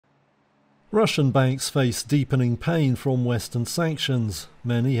Russian banks face deepening pain from Western sanctions.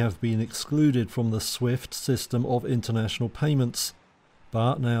 Many have been excluded from the SWIFT system of international payments.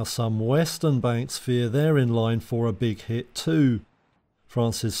 But now some Western banks fear they're in line for a big hit too.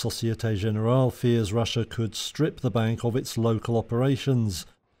 France's Societe Generale fears Russia could strip the bank of its local operations.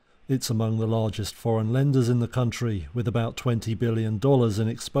 It's among the largest foreign lenders in the country, with about $20 billion in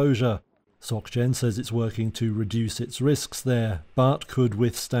exposure. SocGen says it's working to reduce its risks there, but could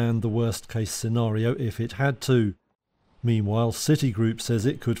withstand the worst-case scenario if it had to. Meanwhile, Citigroup says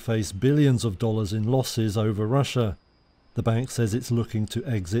it could face billions of dollars in losses over Russia. The bank says it's looking to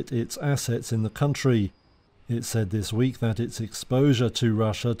exit its assets in the country. It said this week that its exposure to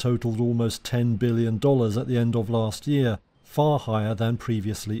Russia totaled almost $10 billion at the end of last year, far higher than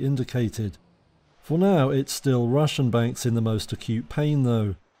previously indicated. For now, it's still Russian banks in the most acute pain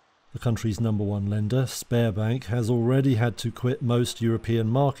though. The country's number one lender, Sberbank, has already had to quit most European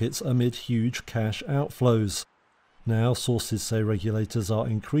markets amid huge cash outflows. Now, sources say regulators are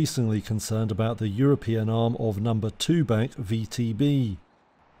increasingly concerned about the European arm of number 2 bank VTB.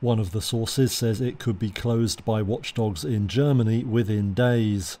 One of the sources says it could be closed by watchdogs in Germany within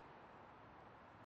days.